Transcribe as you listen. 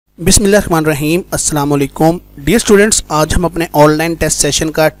बिस्मिल्लाहिर्रहमानिर्रहीम अस्सलाम वालेकुम डियर स्टूडेंट्स। आज हम अपने ऑनलाइन टेस्ट सेशन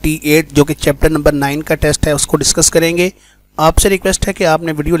का T8 जो कि चैप्टर नंबर 9 का टेस्ट है उसको डिस्कस करेंगे। आपसे रिक्वेस्ट है कि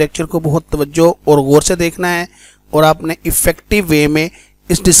आपने वीडियो लेक्चर को बहुत तवज्जो और गौर से देखना है और आपने इफ़ेक्टिव वे में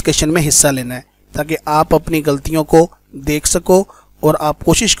इस डिस्कशन में हिस्सा लेना है ताकि आप अपनी गलतियों को देख सको और आप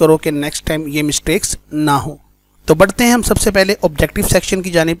कोशिश करो कि नेक्स्ट टाइम ये मिस्टेक्स ना हो। तो बढ़ते हैं हम सबसे पहले ऑब्जेक्टिव सेक्शन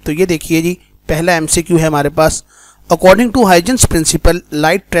की जानिब। तो ये देखिए जी, पहला MCQ है हमारे पास। According to हाइजन्स principal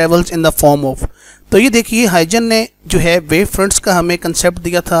light travels in the form of. तो ये देखिए, हाइजन ने जो है वेव फ्रंट्स का हमें कंसेप्ट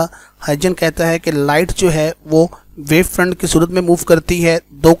दिया था। हाइजन कहता है कि लाइट जो है वो वेव फ्रंट की सूरत में मूव करती है।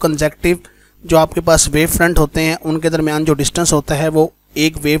 दो कंसेक्टिव जो आपके पास वेव फ्रंट होते हैं उनके दरमियान जो डिस्टेंस होता है वो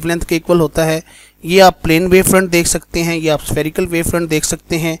एक वेवलेंथ के इक्वल होता है। ये आप प्लेन वेव फ्रंट देख सकते हैं, ये आप स्फेरिकल वेव फ्रंट देख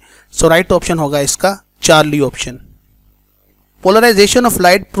सकते हैं। सो राइट ऑप्शन होगा इसका Charlie option. Polarisation of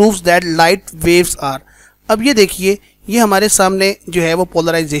light proves that light waves are. अब ये देखिए, ये हमारे सामने जो है वो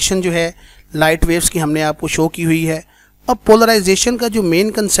पोलराइजेशन जो है लाइट वेव्स की हमने आपको शो की हुई है। अब पोलराइजेशन का जो मेन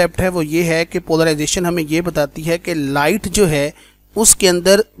कंसेप्ट है वो ये है कि पोलराइजेशन हमें ये बताती है कि लाइट जो है उसके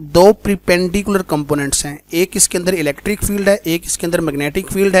अंदर दो प्रीपेंडिकुलर कंपोनेंट्स हैं। एक इसके अंदर इलेक्ट्रिक फील्ड है, एक इसके अंदर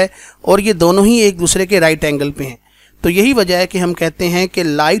मैग्नेटिक फील्ड है और ये दोनों ही एक दूसरे के राइट एंगल पे हैं। तो यही वजह है कि हम कहते हैं कि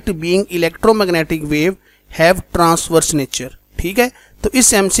light being electromagnetic wave have transverse nature. ठीक है, तो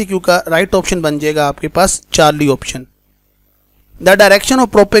इस MCQ का राइट ऑप्शन बन जाएगा आपके पास Charlie option. The direction of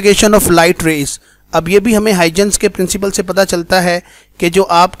propagation of light rays. अब ये भी हमें हाइजन्स के प्रिंसिपल से पता चलता है कि जो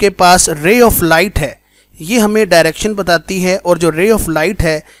आपके पास रे ऑफ लाइट है ये हमें डायरेक्शन बताती है और जो रे ऑफ लाइट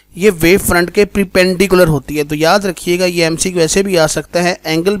है ये वेव फ्रंट के प्रीपेंडिकुलर होती है। तो याद रखिएगा, ये MCQ ऐसे भी आ सकता है,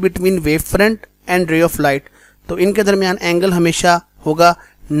 angle between wave front end ray of light. तो इनके दरमियान एंगल हमेशा होगा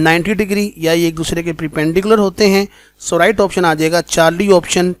 90 डिग्री या ये एक दूसरे के प्रीपेंडिकुलर होते हैं। सो राइट ऑप्शन आ जाएगा Charlie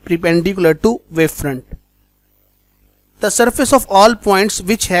option, प्रीपेंडिकुलर to wave front. The surface of all points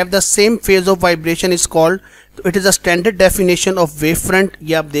which have the same phase of vibration is called. तो it is a standard definition of wave front.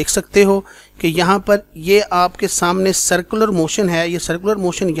 ये आप देख सकते हो कि यहाँ पर ये आपके सामने सर्कुलर मोशन है। ये सर्कुलर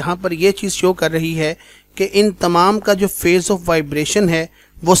मोशन यहाँ पर ये चीज़ शो कर रही है कि इन तमाम का जो फेज ऑफ वाइब्रेशन है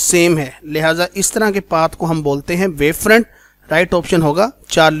वो सेम है, लिहाजा इस तरह के पाथ को हम बोलते हैं वेव फ्रंट। राइट ऑप्शन होगा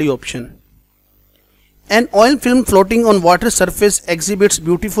Charlie option. An oil film floating on water surface exhibits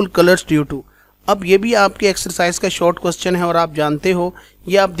beautiful colours due to. अब ये भी आपके एक्सरसाइज का शॉर्ट क्वेश्चन है और आप जानते हो,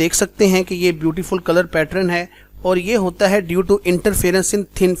 ये आप देख सकते हैं कि ये ब्यूटीफुल कलर पैटर्न है और ये होता है due to interference in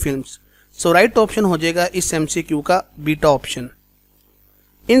thin films. So right option हो जाएगा इस MCQ का beta option.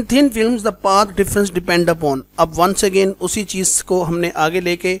 In thin films the path difference depend upon. अब वंस अगेन उसी चीज़ को हमने आगे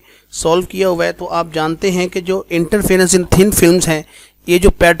लेके सॉल्व किया हुआ है। तो आप जानते हैं कि जो इंटरफेरेंस इन थिन फिल्म्स हैं, ये जो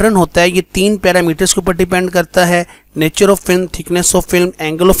पैटर्न होता है ये 3 पैरामीटर्स के ऊपर डिपेंड करता है। Nature of film, thickness of film,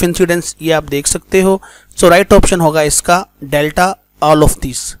 angle of incidence, ये आप देख सकते हो। सो राइट ऑप्शन होगा इसका delta, all of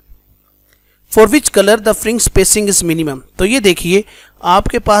this. For which colour the fringe spacing is minimum. तो ये देखिए,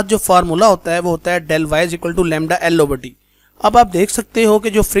 आपके पास जो फार्मूला होता है वो होता है del y equal to lambda L/d। अब आप देख सकते हो कि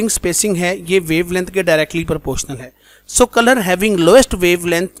जो फ्रिंज स्पेसिंग है ये वेवलेंथ के डायरेक्टली प्रोपोर्शनल है। सो colour having lowest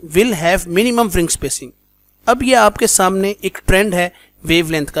wavelength will have minimum fringe spacing. अब ये आपके सामने एक ट्रेंड है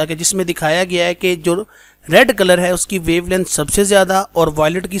वेवलेंथ का कि जिसमें दिखाया गया है कि जो रेड कलर है उसकी वेवलेंथ सबसे ज़्यादा और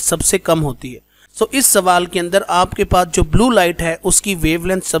वायलेट की सबसे कम होती है। सो इस सवाल के अंदर आपके पास जो ब्लू लाइट है उसकी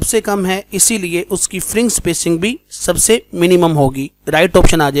वेवलेंथ सबसे कम है, इसीलिए उसकी फ्रिंज स्पेसिंग भी सबसे मिनिमम होगी। राइट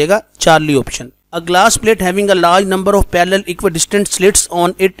ऑप्शन आ जाएगा Charlie option. A glass plate having a large number of parallel equidistant slits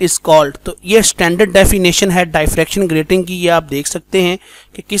on it is called. तो ये स्टैंडर्ड डेफिनेशन है डाइफ्रैक्शन ग्रेटिंग की। ये आप देख सकते हैं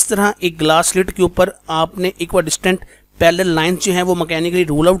कि किस तरह एक ग्लास स्लिट के ऊपर आपने इक्विडिस्टेंट पैरेलल लाइंस जो हैं वो मैकेनिकली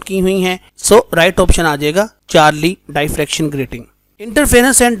रूल आउट की हुई हैं। सो राइट ऑप्शन आ जाएगा Charlie, diffraction grating.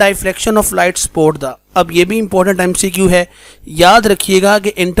 Interference and diffraction of light support the. अब ये भी इंपॉर्टेंट MCQ है, याद रखिएगा कि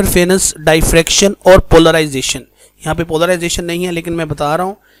इंटरफेरेंस, डाइफ्रैक्शन और पोलराइजेशन, यहाँ पे पोलराइजेशन नहीं है लेकिन मैं बता रहा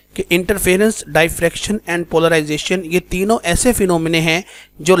हूँ कि इंटरफेरेंस, डाइफ्रैक्शन एंड पोलराइजेशन ये तीनों ऐसे फिनोमिने हैं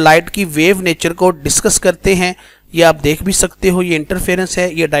जो लाइट की वेव नेचर को डिस्कस करते हैं। ये आप देख भी सकते हो, ये इंटरफेरेंस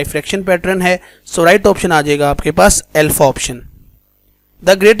है, ये डाइफ्रैक्शन पैटर्न है। सो राइट ऑप्शन आ जाएगा आपके पास alpha option.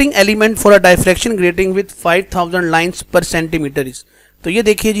 The grating element for a diffraction grating with 5000 lines पर सेंटीमीटर इज। तो ये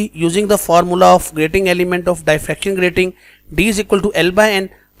देखिए जी, using the formula of grating element of diffraction grating D is equal to L/N।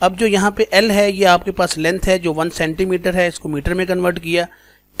 अब जो यहाँ पे L है ये आपके पास लेंथ है जो 1 सेंटीमीटर है, इसको मीटर में कन्वर्ट किया।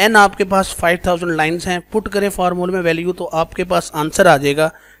 N आपके पास 5000 लाइन्स हैं, पुट करें फार्मूले में वैल्यू तो आपके पास आंसर आ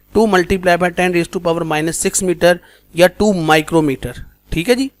जाएगा 2 × 10⁻⁻⁶ मीटर या 2 माइक्रोमीटर। ठीक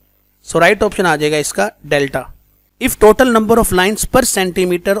है जी। सो राइट ऑप्शन आ जाएगा इसका delta. If total number of lines पर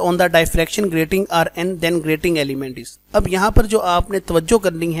centimetre on the diffraction grating are n then grating element is. अब यहाँ पर जो आपने तवज्जो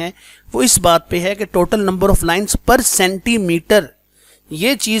करनी है वो इस बात पे है कि टोटल नंबर ऑफ लाइन्स पर सेंटीमीटर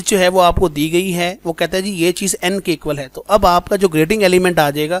ये चीज़ जो है वो आपको दी गई है, वो कहता है जी ये चीज़ n के इक्वल है, तो अब आपका जो ग्रेटिंग एलिमेंट आ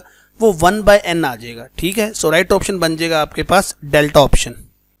जाएगा वो 1/n आ जाएगा। ठीक है, सो राइट ऑप्शन बन जाएगा आपके पास delta option.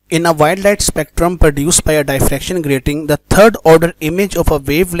 In a white light spectrum produced by a diffraction grating, the third order image of a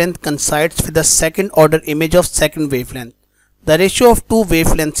wavelength coincides with the second order image of second wavelength. The ratio of two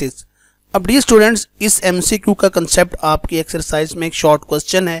wavelengths is। अब D students, इस MCQ का concept आपकी exercise में एक short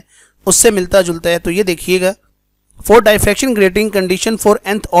question है, उससे मिलता जुलता है, तो ये देखिएगा। For diffraction grating condition for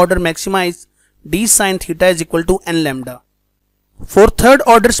nth order maxima is d sin theta is equal to n lambda. For third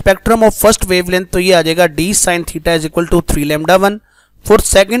order spectrum of first wavelength तो ये आ जाएगा d sin theta is equal to 3 lambda 1। For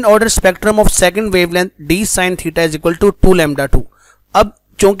second order spectrum of second wavelength d sin theta is equal to 2 lambda 2। अब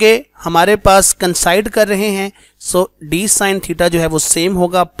चूंकि हमारे पास कंसाइड कर रहे हैं, सो d sin theta जो है वो सेम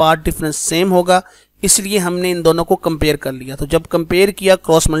होगा, पार्ट डिफरेंस सेम होगा, इसलिए हमने इन दोनों को कंपेयर कर लिया। तो जब कंपेयर किया,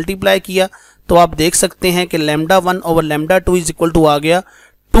 क्रॉस मल्टीप्लाई किया, तो आप देख सकते हैं कि lambda 1 over lambda 2 is equal to आ गया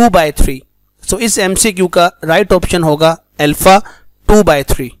 2/3। सो इस MCQ का राइट ऑप्शन होगा alpha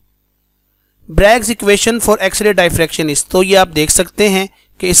 2/3। Bragg's equation for x ray diffraction is, तो ये आप देख सकते हैं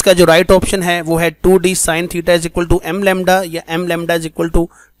कि इसका जो राइट ऑप्शन है वो है 2d sin theta is equal to m lambda या m lambda is equal to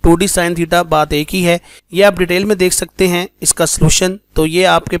 2d sin theta, बात एक ही है। ये आप डिटेल में देख सकते हैं इसका सोल्यूशन। तो ये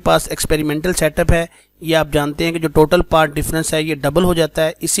आपके पास एक्सपेरिमेंटल सेटअप है, ये आप जानते हैं कि जो टोटल पार्ट डिफरेंस है ये डबल हो जाता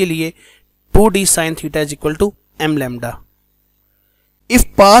है, इसीलिए 2d sin theta is equal to m lambda. If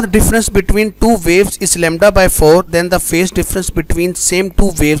path difference between two waves is lambda by 4, then the phase difference between same two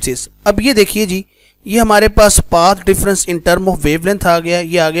waves is। अब ये देखिए जी, ये हमारे पास path difference in term of wavelength आ गया,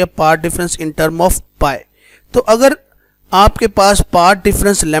 ये आ गया path difference in term of पाई। तो अगर आपके पास पाथ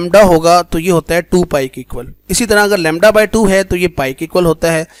डिफरेंस लैम्डा होगा तो ये होता है 2 पाई के इक्वल। इसी तरह अगर लैम्डा बाय 2 है तो ये पाई के इक्वल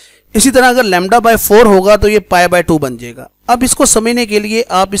होता है। इसी तरह अगर लैम्डा बाय 4 होगा तो ये पाई बाय 2 बन जाएगा। अब इसको समझने के लिए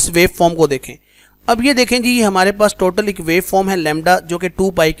आप इस वेव फॉर्म को देखें। अब ये देखें जी, ये हमारे पास टोटल एक वेव फॉर्म है लैम्डा जो कि 2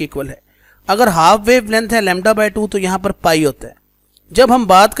 पाई के इक्वल है। अगर हाफ वेव लेंथ है लैम्डा बाय 2 तो यहाँ पर पाई होता है। जब हम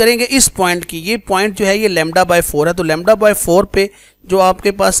बात करेंगे इस पॉइंट की, ये पॉइंट जो है ये लैम्डा बाय 4 है, तो लैम्डा बाय 4 पे जो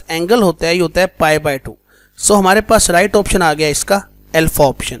आपके पास एंगल होता है ये होता है पाई बाय 2। सो हमारे पास राइट ऑप्शन आ गया इसका अल्फा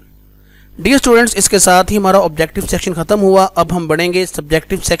ऑप्शन। डियर स्टूडेंट्स, इसके साथ ही हमारा ऑब्जेक्टिव सेक्शन खत्म हुआ। अब हम बढ़ेंगे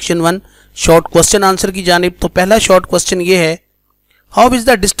subjective section 1 short question answer की जानिब। तो पहला शॉर्ट क्वेश्चन ये है, How is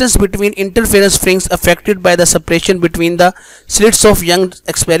the distance between interference fringes affected by the separation between the slits of Young's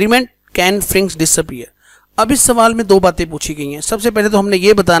experiment? Can fringes disappear? अब इस सवाल में दो बातें पूछी गई हैं। सबसे पहले तो हमने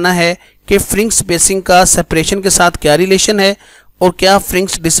ये बताना है कि फ्रिंज स्पेसिंग का सेपरेशन के साथ क्या रिलेशन है और क्या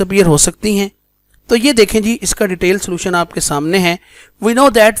फ्रिंज डिसअपीयर हो सकती हैं। तो ये देखें जी, इसका डिटेल सोल्यूशन आपके सामने है। We know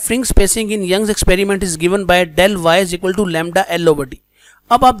that fringe spacing in Young's experiment is given by del y is equal to lambda l over d।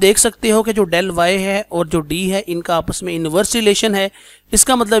 अब आप देख सकते हो कि जो del y है और जो d है इनका आपस में इनवर्स रिलेशन है।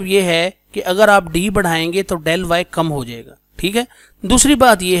 इसका मतलब ये है कि अगर आप d बढ़ाएंगे तो del y कम हो जाएगा। ठीक है, दूसरी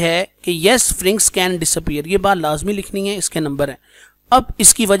बात ये है कि यस फ्रिंग्स कैन डिसअपीयर, ये बात लाजमी लिखनी है, इसके नंबर है। अब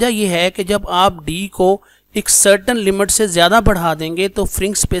इसकी वजह यह है कि जब आप d को एक सर्टन लिमिट से ज़्यादा बढ़ा देंगे तो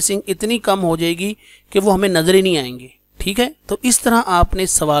फ्रिंज स्पेसिंग इतनी कम हो जाएगी कि वो हमें नजर ही नहीं आएंगे। ठीक है, तो इस तरह आपने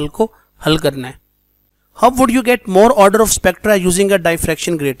इस सवाल को हल करना है। How would you get more order of spectra using a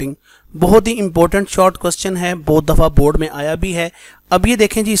diffraction grating? बहुत ही इंपॉर्टेंट शॉर्ट क्वेश्चन है, बहुत दफ़ा बोर्ड में आया भी है। अब ये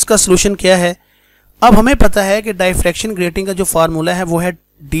देखें जी, इसका सोल्यूशन क्या है। अब हमें पता है कि डाइफ्रैक्शन ग्रेटिंग का जो फार्मूला है वो है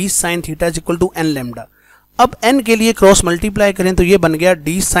d sin theta is equal to n lambda. अब n के लिए क्रॉस मल्टीप्लाई करें तो ये बन गया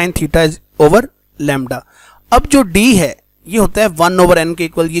d sin theta is over lambda. अब जो d है ये होता है 1 ओवर n के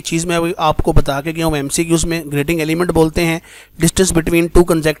इक्वल। ये चीज़ मैं आपको बता के गया हूँ, MCQs में ग्रेटिंग एलिमेंट बोलते हैं distance between two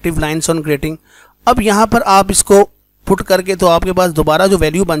consecutive lines on grating. अब यहाँ पर आप इसको पुट करके तो आपके पास दोबारा जो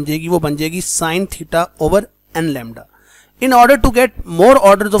वैल्यू बन जाएगी वो बन जाएगी sine theta over n lambda. In order to get more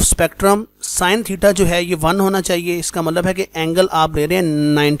orders of spectrum, sine theta जो है ये 1 होना चाहिए। इसका मतलब है कि एंगल आप ले रहे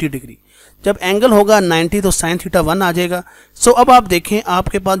हैं 90 डिग्री। जब एंगल होगा 90 तो साइन थीटा 1 आ जाएगा। सो अब आप देखें,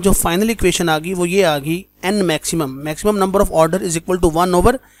 आपके पास जो फाइनल इक्वेशन आ गई वो ये आ गई n maximum number of order is equal to 1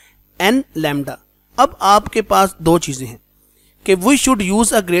 over n lambda. अब आपके पास दो चीज़ें हैं कि we should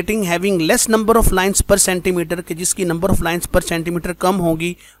use a grating having less number of lines पर सेंटीमीटर, कि जिसकी नंबर ऑफ लाइंस पर सेंटीमीटर कम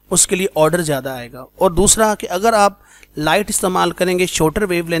होगी उसके लिए ऑर्डर ज़्यादा आएगा। और दूसरा कि अगर आप लाइट इस्तेमाल करेंगे शॉर्टर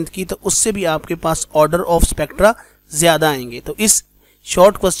वेवलेंथ की तो उससे भी आपके पास ऑर्डर ऑफ स्पेक्ट्रा ज़्यादा आएंगे। तो इस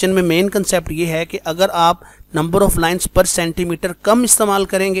शॉर्ट क्वेश्चन में मेन कंसेप्ट ये है कि अगर आप नंबर ऑफ लाइंस पर सेंटीमीटर कम इस्तेमाल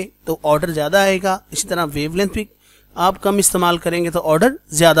करेंगे तो ऑर्डर ज़्यादा आएगा। इसी तरह वेवलेंथ भी आप कम इस्तेमाल करेंगे तो ऑर्डर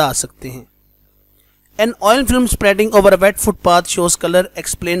ज़्यादा आ सकते हैं। An oil film spreading over a wet footpath shows color.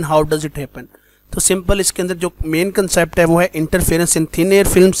 Explain how does it happen? तो सिंपल इसके अंदर जो मेन कंसेप्ट है वो है इंटरफेरेंस इन थिन एयर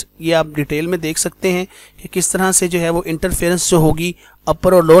फिल्म्स। ये आप डिटेल में देख सकते हैं कि किस तरह से जो है वो इंटरफेरेंस जो होगी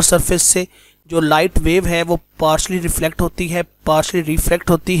अपर और लोअर सरफेस से, जो लाइट वेव है वो पार्शली रिफ्लेक्ट होती है, पार्शली रिफ्लेक्ट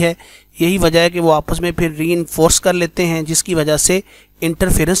होती है। यही वजह है कि वो आपस में फिर रीइंफोर्स कर लेते हैं, जिसकी वजह से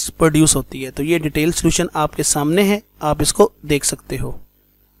इंटरफेरेंस प्रोड्यूस होती है। तो ये डिटेल सोल्यूशन आपके सामने है, आप इसको देख सकते हो।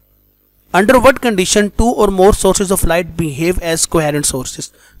 अंडर व्हाट कंडीशन टू और मोर sources of light behave as coherent sources.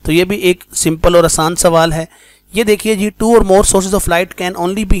 तो ये भी एक सिंपल और आसान सवाल है। ये देखिए जी, टू और मोर sources of light can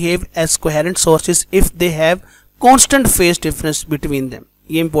only behave as coherent sources if they have constant phase difference between them.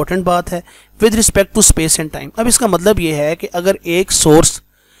 ये इंपॉर्टेंट बात है with respect to space and time. अब इसका मतलब ये है कि अगर एक सोर्स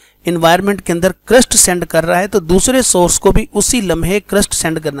इन्वायरमेंट के अंदर क्रस्ट सेंड कर रहा है तो दूसरे सोर्स को भी उसी लम्हे क्रस्ट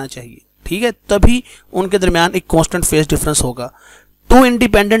सेंड करना चाहिए, ठीक है, तभी उनके दरमियान एक कांस्टेंट फेज डिफरेंस होगा। To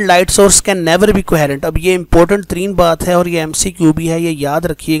independent light source can never be coherent. अब ये इंपॉर्टेंट तरीन बात है और ये एमसीक्यू भी है, ये याद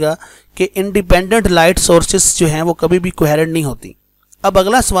रखिएगा कि इंडिपेंडेंट लाइट सोर्सेस जो हैं वो कभी भी कोहेरेंट नहीं होती। अब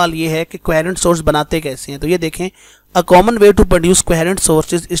अगला सवाल ये है कि कोहेरेंट सोर्स बनाते कैसे हैं। तो ये देखें, a common way to produce coherent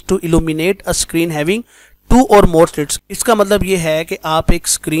sources is to illuminate a screen having to और मोर स्लिट्स। इसका मतलब ये है कि आप एक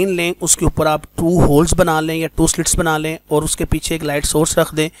स्क्रीन लें, उसके ऊपर आप 2 होल्स बना लें या 2 स्लिट्स बना लें और उसके पीछे एक लाइट सोर्स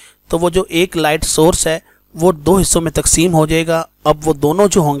रख दें, तो वो जो एक लाइट सोर्स है वो 2 हिस्सों में तकसीम हो जाएगा। अब वो दोनों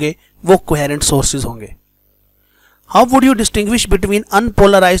जो होंगे वो कोहेरेंट सोर्सेज होंगे। How would you distinguish between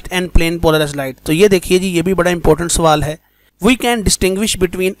unpolarised and plane polarised light. तो ये देखिए जी, ये भी बड़ा इंपॉर्टेंट सवाल है। We can distinguish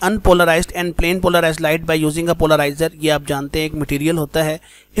between unpolarized and plane polarized light by using a polarizer। ये आप जानते हैं एक मटेरियल होता है।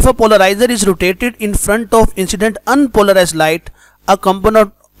 If a polarizer is rotated in front of incident unpolarized light, a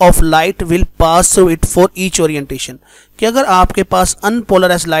component of light will pass through it for each orientation। कि अगर आपके पास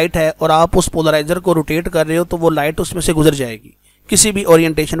अनपोलराइज्ड लाइट है और आप उस पोलराइजर को रोटेट कर रहे हो तो वो लाइट उसमें से गुजर जाएगी किसी भी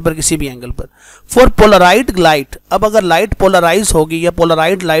ओरिएंटेशन पर, किसी भी एंगल पर। फॉर पोलराइज्ड लाइट, अब अगर लाइट पोलराइज होगी या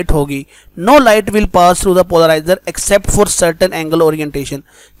पोलराइज्ड लाइट होगी, no light will pass through the polariser except for certain angle orientation.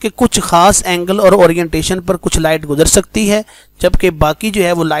 कि कुछ खास एंगल और ओरिएंटेशन पर कुछ लाइट गुजर सकती है, जबकि बाकी जो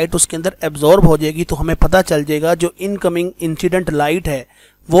है वो लाइट उसके अंदर एब्जॉर्ब हो जाएगी। तो हमें पता चल जाएगा जो इनकमिंग इंसिडेंट लाइट है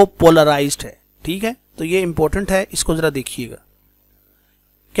वो पोलराइज्ड है, ठीक है। तो ये इंपॉर्टेंट है, इसको जरा देखिएगा।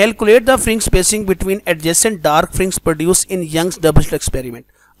 Calculate the fringe spacing between adjacent dark fringe produce in Young's double slit experiment.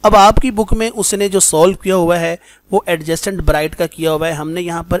 अब आपकी बुक में उसने जो सॉल्व किया हुआ है वो एडजेसेंट ब्राइट का किया हुआ है, हमने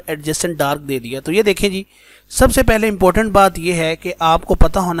यहाँ पर एडजेसेंट डार्क दे दिया। तो ये देखें जी, सबसे पहले इंपॉर्टेंट बात ये है कि आपको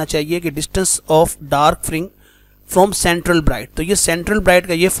पता होना चाहिए कि distance of dark fringe from central bright. तो ये सेंट्रल ब्राइट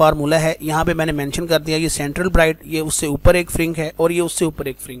का ये फार्मूला है, यहाँ पे मैंने मेंशन कर दिया। ये सेंट्रल ब्राइट, ये उससे ऊपर एक फ्रिंज है और ये उससे ऊपर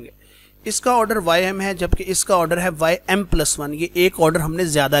एक फ्रिंज है। इसका ऑर्डर YM है जबकि इसका ऑर्डर है YM+1। ये एक ऑर्डर हमने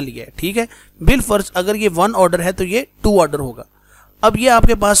ज़्यादा लिया है, ठीक है। बिल फर्ज अगर ये 1 ऑर्डर है तो ये 2 ऑर्डर होगा। अब ये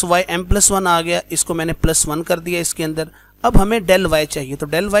आपके पास YM+1 आ गया, इसको मैंने +1 कर दिया इसके अंदर। अब हमें डेल Y चाहिए, तो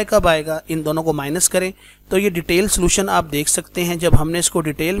डेल Y कब आएगा, इन दोनों को माइनस करें। तो ये डिटेल सोल्यूशन आप देख सकते हैं। जब हमने इसको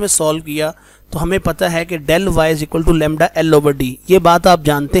डिटेल में सॉल्व किया तो हमें पता है कि डेल Y = λL/d। ये बात आप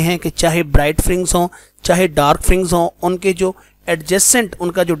जानते हैं कि चाहे ब्राइट फ्रिंज हों चाहे डार्क फ्रिंज हों, उनके जो एडजेसेंट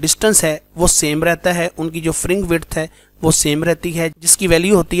उनका जो डिस्टेंस है वो सेम रहता है, उनकी जो फ्रिंज विड्थ है वो सेम रहती है, जिसकी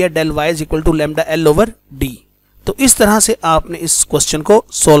वैल्यू होती है डेल Y = λL/d। तो इस तरह से आपने इस क्वेश्चन को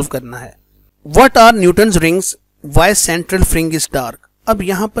सॉल्व करना है। What are Newton's rings, Y central fringe is dark. अब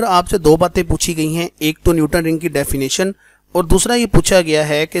यहाँ पर आपसे 2 बातें पूछी गई हैं, एक तो न्यूटन रिंग की डेफिनेशन और दूसरा ये पूछा गया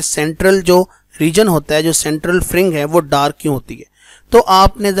है कि सेंट्रल जो रीजन होता है, जो सेंट्रल फ्रिंज है वो डार्क क्यों होती है। तो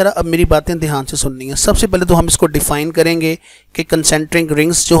आपने ज़रा अब मेरी बातें ध्यान से सुननी है। सबसे पहले तो हम इसको डिफाइन करेंगे कि कंसेंट्रिक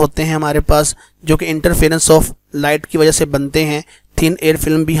रिंग्स जो होते हैं हमारे पास, जो कि इंटरफेरेंस ऑफ लाइट की वजह से बनते हैं। थिन एयर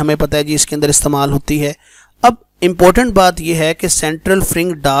फिल्म भी हमें पता है जी इसके अंदर इस्तेमाल होती है। अब इंपॉर्टेंट बात यह है कि सेंट्रल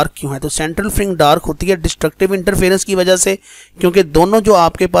फ्रिंज डार्क क्यों है। तो सेंट्रल फ्रिंज डार्क होती है डिस्ट्रक्टिव इंटरफेरेंस की वजह से, क्योंकि दोनों जो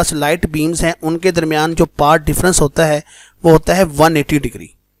आपके पास लाइट बीम्स हैं उनके दरमियान जो पाथ डिफरेंस होता है वो होता है 180 डिग्री,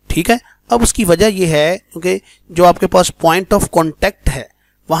 ठीक है। अब उसकी वजह यह है क्योंकि जो आपके पास पॉइंट ऑफ कॉन्टैक्ट है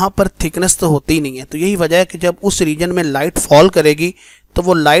वहाँ पर थिकनेस तो होती ही नहीं है। तो यही वजह है कि जब उस रीजन में लाइट फॉल करेगी तो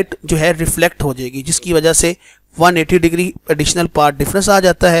वो लाइट जो है रिफ्लेक्ट हो जाएगी, जिसकी वजह से 180 डिग्री एडिशनल पाथ डिफरेंस आ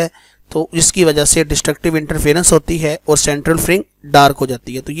जाता है। तो जिसकी वजह से डिस्ट्रक्टिव इंटरफेरेंस होती है और सेंट्रल फ्रिंज डार्क हो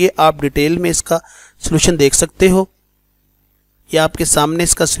जाती है। तो ये आप डिटेल में इसका सॉल्यूशन देख सकते हो। ये आपके सामने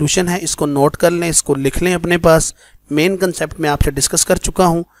इसका सॉल्यूशन है, इसको नोट कर लें, इसको लिख लें अपने पास। मेन कंसेप्ट में आपसे डिस्कस कर चुका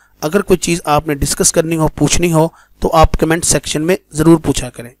हूँ। अगर कोई चीज़ आपने डिस्कस करनी हो, पूछनी हो, तो आप कमेंट सेक्शन में ज़रूर पूछा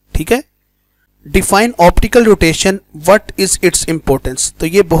करें, ठीक है। Define optical rotation, what is its importance. तो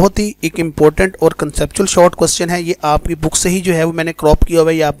ये बहुत ही एक इम्पोर्टेंट और कंसेप्चुअल शॉर्ट क्वेश्चन है। ये आपकी बुक से ही जो है वो मैंने क्रॉप किया हुआ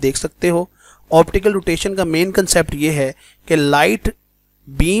है, ये आप देख सकते हो। ऑप्टिकल रोटेशन का मेन कंसेप्ट ये है कि लाइट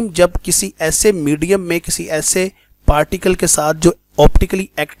बीम जब किसी ऐसे मीडियम में, किसी ऐसे पार्टिकल के साथ जो ऑप्टिकली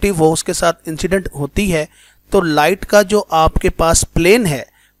एक्टिव हो, उसके साथ इंसिडेंट होती है, तो लाइट का जो आपके पास प्लेन है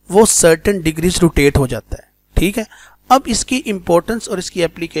वो सर्टेन डिग्रीज रोटेट हो जाता है, ठीक है। अब इसकी इम्पोर्टेंस और इसकी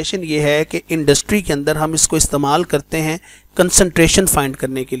एप्लीकेशन ये है कि इंडस्ट्री के अंदर हम इसको इस्तेमाल करते हैं कंसंट्रेशन फाइंड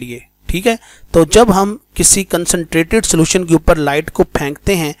करने के लिए, ठीक है। तो जब हम किसी कंसंट्रेटेड सोल्यूशन के ऊपर लाइट को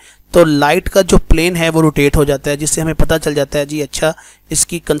फेंकते हैं तो लाइट का जो प्लेन है वो रोटेट हो जाता है, जिससे हमें पता चल जाता है जी अच्छा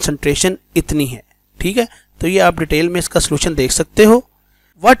इसकी कंसंट्रेशन इतनी है, ठीक है। तो ये आप डिटेल में इसका सोल्यूशन देख सकते हो।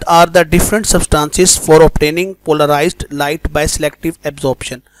 What are the different substances for obtaining polarized light by selective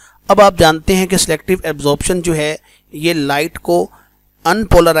absorption? अब आप जानते हैं कि selective absorption जो है ये लाइट को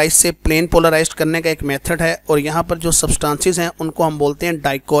अनपोलराइज से प्लेन पोलराइज करने का एक मेथड है, और यहाँ पर जो सब्सटेंसेस हैं उनको हम बोलते हैं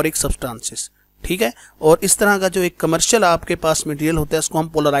डाइकोरिक सब्सटेंसेस, ठीक है। और इस तरह का जो एक कमर्शियल आपके पास मटेरियल होता है उसको हम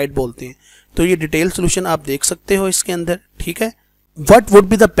पोलराइड बोलते हैं। तो ये डिटेल सोल्यूशन आप देख सकते हो इसके अंदर, ठीक है। What would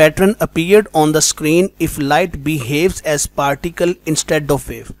be the pattern appeared on the screen if light behaves as particle instead of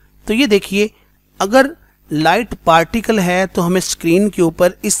wave? तो ये देखिए, अगर लाइट पार्टिकल है तो हमें स्क्रीन के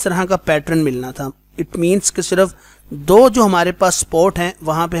ऊपर इस तरह का पैटर्न मिलना था। इट मीन्स कि सिर्फ दो जो हमारे पास स्पॉट हैं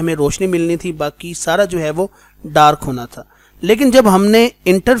वहाँ पे हमें रोशनी मिलनी थी, बाकी सारा जो है वो डार्क होना था। लेकिन जब हमने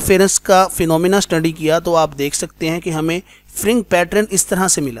इंटरफेरेंस का फिनोमेना स्टडी किया तो आप देख सकते हैं कि हमें फ्रिंज पैटर्न इस तरह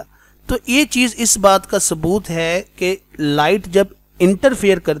से मिला। तो ये चीज़ इस बात का सबूत है कि लाइट जब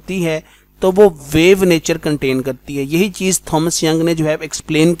इंटरफेयर करती है तो वो वेव नेचर कंटेन करती है। यही चीज़ थॉमस यंग ने जो है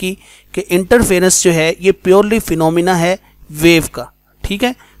एक्सप्लेन की कि इंटरफेरेंस जो है ये प्योरली फिनोमिना है वेव का, ठीक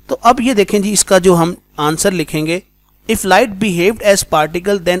है। तो अब ये देखें जी, इसका जो हम आंसर लिखेंगे, if light behaved as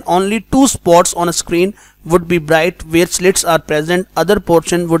particle then only to spots on a screen would be bright where slits are present, other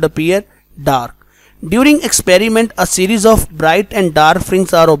portion would appear dark. During experiment, a series of bright and dark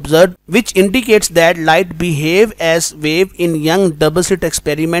fringes are observed, which indicates that light behave as wave in young double slit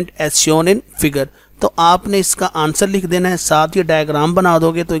experiment as shown in figure. तो आपने इसका answer लिख देना है, साथ ही diagram बना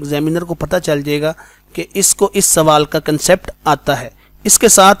दोगे तो एग्जामिनर को पता चल जाएगा कि इसको इस सवाल का कंसेप्ट आता है। इसके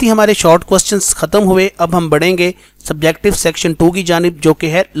साथ ही हमारे शॉर्ट क्वेश्चंस खत्म हुए। अब हम बढ़ेंगे सब्जेक्टिव सेक्शन 2 की जानिब, जो कि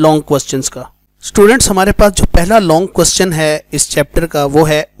है लॉन्ग क्वेश्चंस का। स्टूडेंट्स, हमारे पास जो पहला लॉन्ग क्वेश्चन है इस चैप्टर का वो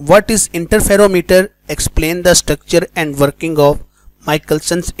है, what is interferometer, explain the structure and working of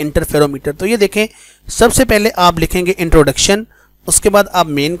Michelson's interferometer. तो ये देखें, सबसे पहले आप लिखेंगे इंट्रोडक्शन, उसके बाद आप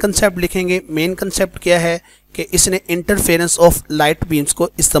मेन कंसेप्ट लिखेंगे। मेन कंसेप्ट क्या है कि इसने इंटरफेरेंस ऑफ लाइट बीम्स को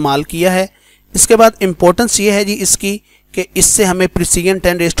इस्तेमाल किया है। इसके बाद इंपॉर्टेंस ये है जी इसकी कि इससे हमें प्रिसीजन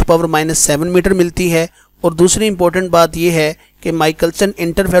 10⁻⁻7 मीटर मिलती है। और दूसरी इंपॉर्टेंट बात यह है कि माइकलसन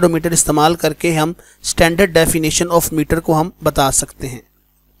इंटरफेरोमीटर इस्तेमाल करके हम स्टैंडर्ड डेफिनेशन ऑफ मीटर को हम बता सकते हैं।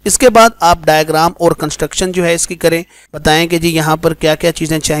 इसके बाद आप डायग्राम और कंस्ट्रक्शन जो है इसकी करें, बताएं कि जी यहाँ पर क्या क्या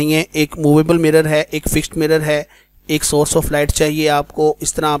चीज़ें चाहिए। एक मूवेबल मिरर है, एक फिक्स्ड मिरर है, एक सोर्स ऑफ लाइट चाहिए आपको।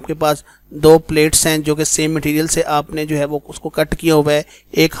 इस तरह आपके पास दो प्लेट्स हैं जो कि सेम मटेरियल से आपने जो है वो उसको कट किया हुआ है।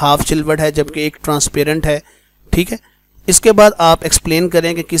 एक हाफ सिल्वर्ड है जबकि एक ट्रांसपेरेंट है, ठीक है। इसके बाद आप एक्सप्लेन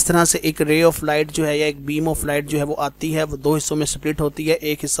करें कि किस तरह से एक रे ऑफ लाइट जो है या एक बीम ऑफ लाइट जो है वो आती है, वो दो हिस्सों में स्प्लिट होती है।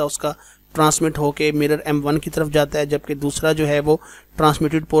 एक हिस्सा उसका ट्रांसमिट होके मिरर M1 की तरफ जाता है, जबकि दूसरा जो है वो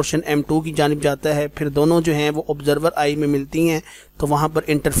ट्रांसमिटेड पोर्शन M2 की जानिब जाता है। फिर दोनों जो हैं वो ऑब्जर्वर आई में मिलती हैं, तो वहाँ पर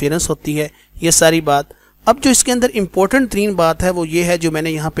इंटरफेरेंस होती है। ये सारी बात। अब जो इसके अंदर इंपॉर्टेंट तीन बात है वो ये है जो मैंने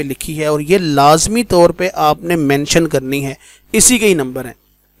यहाँ पे लिखी है, और ये लाजमी तौर पे आपने मेंशन करनी है, इसी के ही नंबर हैं।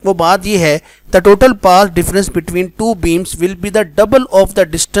 वो बात ये है, the total path difference between two beams will be the double of the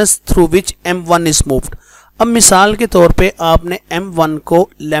distance through which M1 is moved. अब मिसाल के तौर पे आपने M1 को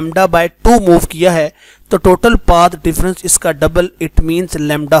λ/2 मूव किया है, तो टोटल पाथ डिफरेंस इसका डबल, इट मीन्स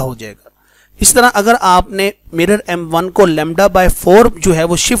λ हो जाएगा। इस तरह अगर आपने मिरर M1 को λ/4 जो है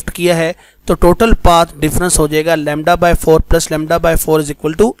वो शिफ्ट किया है, तो टोटल पाथ डिफरेंस हो जाएगा λ/4 प्लस λ/4 इज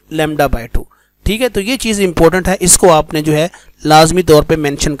इक्वल टू λ/2, ठीक है। तो ये चीज़ इंपॉर्टेंट है, इसको आपने जो है लाजमी तौर पे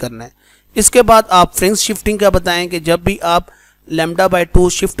मेंशन करना है। इसके बाद आप फ्रिंज शिफ्टिंग का बताएं कि जब भी आप λ/2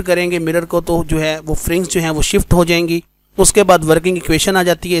 शिफ्ट करेंगे मिरर को, तो जो है वो फ्रिंज जो है वो शिफ्ट हो जाएंगी। उसके बाद वर्किंग इक्वेशन आ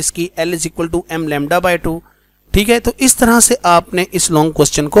जाती है इसकी, L is equal to m λ/2, ठीक है। तो इस तरह से आपने इस लॉन्ग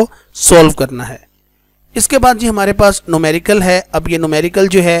क्वेश्चन को सॉल्व करना है। इसके बाद जी हमारे पास न्यूमेरिकल है। अब ये न्यूमेरिकल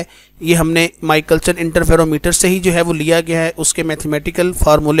जो है ये हमने माइकलसन इंटरफेरोमीटर से ही जो है वो लिया गया है। उसके मैथमेटिकल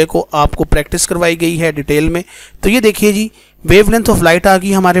फार्मूले को आपको प्रैक्टिस करवाई गई है डिटेल में। तो ये देखिए जी, वेवलेंथ ऑफ लाइट आ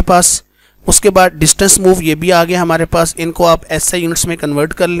गई हमारे पास। उसके बाद डिस्टेंस मूव ये भी आ गया हमारे पास, इनको आप SI यूनिट्स में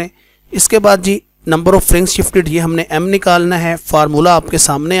कन्वर्ट कर लें। इसके बाद जी नंबर ऑफ फ्रिंज शिफ्टेड, ये हमने M निकालना है। फार्मूला आपके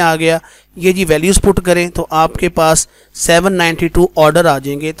सामने आ गया, ये जी वैल्यूज़ पुट करें तो आपके पास 792 ऑर्डर आ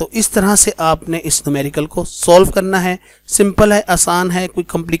जाएंगे। तो इस तरह से आपने इस न्यूमेरिकल को सॉल्व करना है। सिंपल है, आसान है, कोई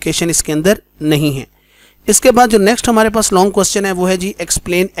कॉम्प्लिकेशन इसके अंदर नहीं है। इसके बाद जो नेक्स्ट हमारे पास लॉन्ग क्वेश्चन है वो है जी,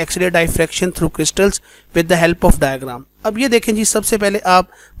 explain x ray diffraction through crystals with the help of diagram. अब ये देखें जी, सबसे पहले आप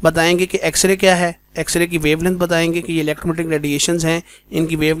बताएंगे कि एक्सरे क्या है। एक्सरे की वेवलेंथ बताएंगे कि ये इलेक्ट्रोमैग्नेटिक रेडिएशंस हैं,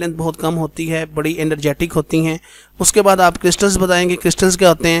 इनकी वेवलेंथ बहुत कम होती है, बड़ी एनर्जेटिक होती हैं। उसके बाद आप क्रिस्टल्स बताएंगे, क्रिस्टल्स क्या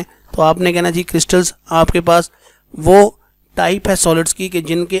होते हैं, तो आपने कहना जी क्रिस्टल्स आपके पास वो टाइप है सॉलिड्स की कि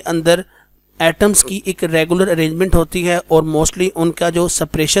जिनके अंदर एटम्स की एक रेगुलर अरेंजमेंट होती है और मोस्टली उनका जो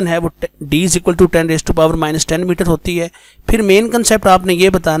सेपरेशन है वो d = 10⁻⁻10 मीटर होती है। फिर मेन कंसेप्ट आपने ये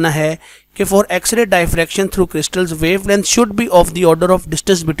बताना है कि for x ray diffraction through crystals wavelength should be of the order of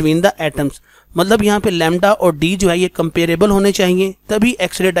distance between the atoms. मतलब यहाँ पे लैम्डा और d जो है ये कंपेरेबल होने चाहिए, तभी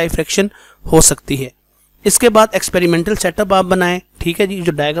एक्सरे डायफ्रैक्शन हो सकती है। इसके बाद एक्सपेरिमेंटल सेटअप आप बनाएं, ठीक है जी,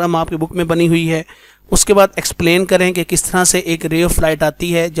 जो डायग्राम आपकी बुक में बनी हुई है। उसके बाद एक्सप्लेन करें कि किस तरह से एक रे ऑफ लाइट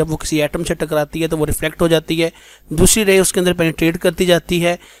आती है, जब वो किसी एटम से टकराती है तो वो रिफ्लेक्ट हो जाती है, दूसरी रे उसके अंदर पेनिट्रेट करती जाती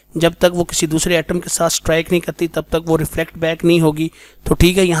है, जब तक वो किसी दूसरे एटम के साथ स्ट्राइक नहीं करती तब तक वो रिफ्लेक्ट बैक नहीं होगी। तो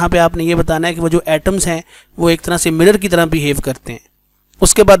ठीक है, यहाँ पे आपने ये बताना है कि वो जो एटम्स हैं वो एक तरह से मिरर की तरह बिहेव करते हैं।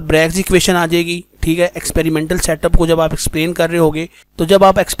 उसके बाद ब्रैग्स इक्वेशन आ जाएगी, ठीक है। एक्सपेरिमेंटल सेटअप को जब आप एक्सप्लेन कर रहे होगे तो जब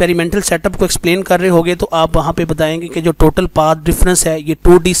आप एक्सपेरिमेंटल सेटअप को एक्सप्लेन कर रहे होगे तो आप वहाँ पे बताएंगे कि जो टोटल पाथ डिफरेंस है ये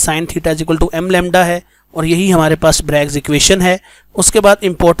 2d sin theta = m lambda है, और यही हमारे पास ब्रैग्स इक्वेशन है। उसके बाद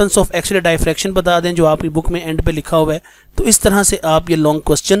इंपॉर्टेंस ऑफ एक्सरे डायफ्रैक्शन बता दें, जो आपकी बुक में एंड पे लिखा हुआ है। तो इस तरह से आप ये लॉन्ग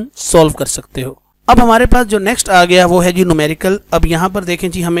क्वेश्चन सॉल्व कर सकते हो। अब हमारे पास जो नेक्स्ट आ गया वो है जी न्यूमेरिकल। अब यहाँ पर देखें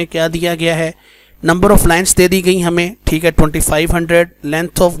जी हमें क्या दिया गया है, नंबर ऑफ लाइंस दे दी गई हमें, ठीक है 2500,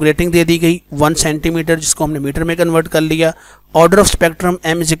 लेंथ ऑफ ग्रेटिंग दे दी गई 1 सेंटीमीटर जिसको हमने मीटर में कन्वर्ट कर लिया, ऑर्डर ऑफ स्पेक्ट्रम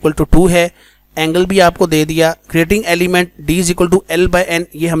m = 2 है, एंगल भी आपको दे दिया, ग्रेटिंग एलिमेंट d = L/n,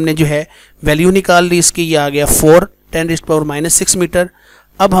 ये हमने जो है वैल्यू निकाल ली इसकी, ये आ गया 4 10⁻⁻6 मीटर।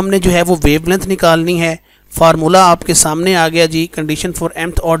 अब हमने जो है वो वेवलेंथ निकालनी है, फार्मूला आपके सामने आ गया जी, condition for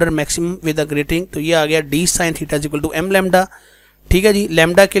mth order maximum with a grating, तो ये आ गया d sin theta = m lambda, ठीक है जी।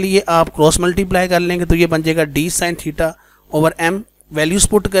 लैम्डा के लिए आप क्रॉस मल्टीप्लाई कर लेंगे तो ये बन जाएगा d sin theta over m। Values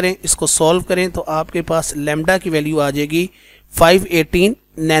put करें, इसको सॉल्व करें तो आपके पास लैम्डा की वैल्यू आ जाएगी 518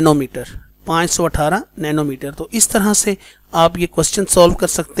 नैनोमीटर, 518 नैनोमीटर। तो इस तरह से आप ये क्वेश्चन सॉल्व कर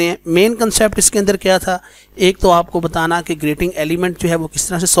सकते हैं। मेन कंसेप्ट इसके अंदर क्या था, एक तो आपको बताना कि ग्रेटिंग एलिमेंट जो है वो किस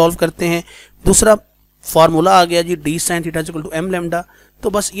तरह से सॉल्व करते हैं, दूसरा फार्मूला आ गया जी d sin theta = m lambda. तो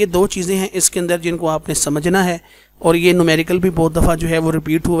बस ये दो चीज़ें हैं इसके अंदर जिनको आपने समझना है, और ये न्यूमेरिकल भी बहुत दफ़ा जो है वो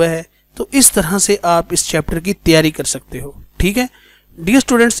रिपीट हुआ है। तो इस तरह से आप इस चैप्टर की तैयारी कर सकते हो, ठीक है डियर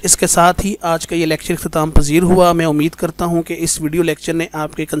स्टूडेंट्स। इसके साथ ही आज का ये लेक्चर इख्तिताम पजीर हुआ। मैं उम्मीद करता हूँ कि इस वीडियो लेक्चर ने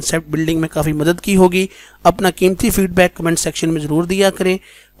आपके कंसेप्ट बिल्डिंग में काफ़ी मदद की होगी। अपना कीमती फीडबैक कमेंट सेक्शन में ज़रूर दिया करें,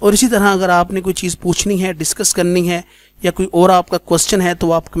 और इसी तरह अगर आपने कोई चीज़ पूछनी है, डिस्कस करनी है, या कोई और आपका क्वेश्चन है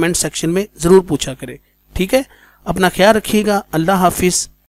तो आप कमेंट सेक्शन में ज़रूर पूछा करें, ठीक है। अपना ख्याल रखिएगा। अल्लाह हाफिज़।